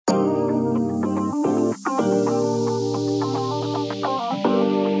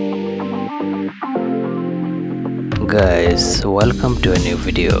Guys, welcome to a new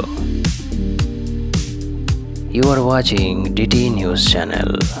video. You are watching DT News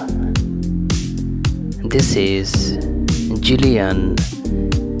channel. This is Jillian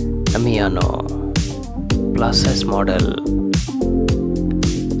Ammiano, plus size model,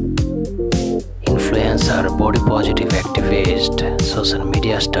 influencer, body positive activist, social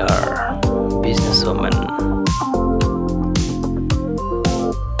media star, businesswoman.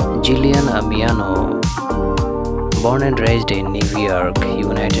 Jillian Ammiano, born and raised in New York,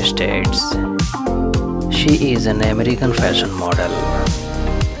 United States. She is an American fashion model.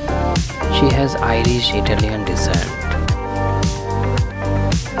 She has Irish Italian descent.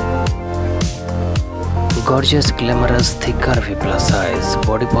 Gorgeous, glamorous, thick, curvy, plus size,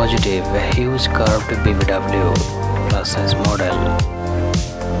 body positive, a huge curved Bbw, plus size model,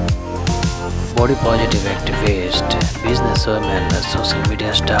 body positive activist, businesswoman, a social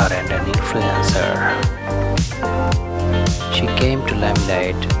media star and an influencer. She came to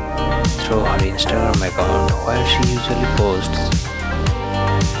limelight through her Instagram account, where she usually posts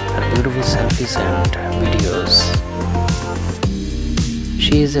her beautiful selfies and videos.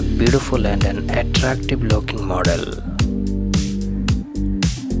 She is a beautiful and an attractive looking model.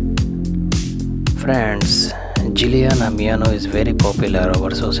 Friends, Jillian Ammiano is very popular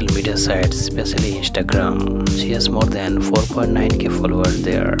over social media sites, especially Instagram. She has more than 4.9k followers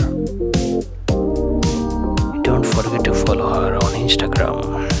there. Don't forget to follow her on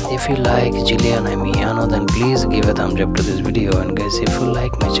Instagram. If you like Jillian Ammiano, then please give a thumbs up to this video, and guys, if you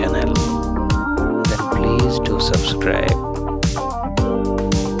like my channel, then please do subscribe.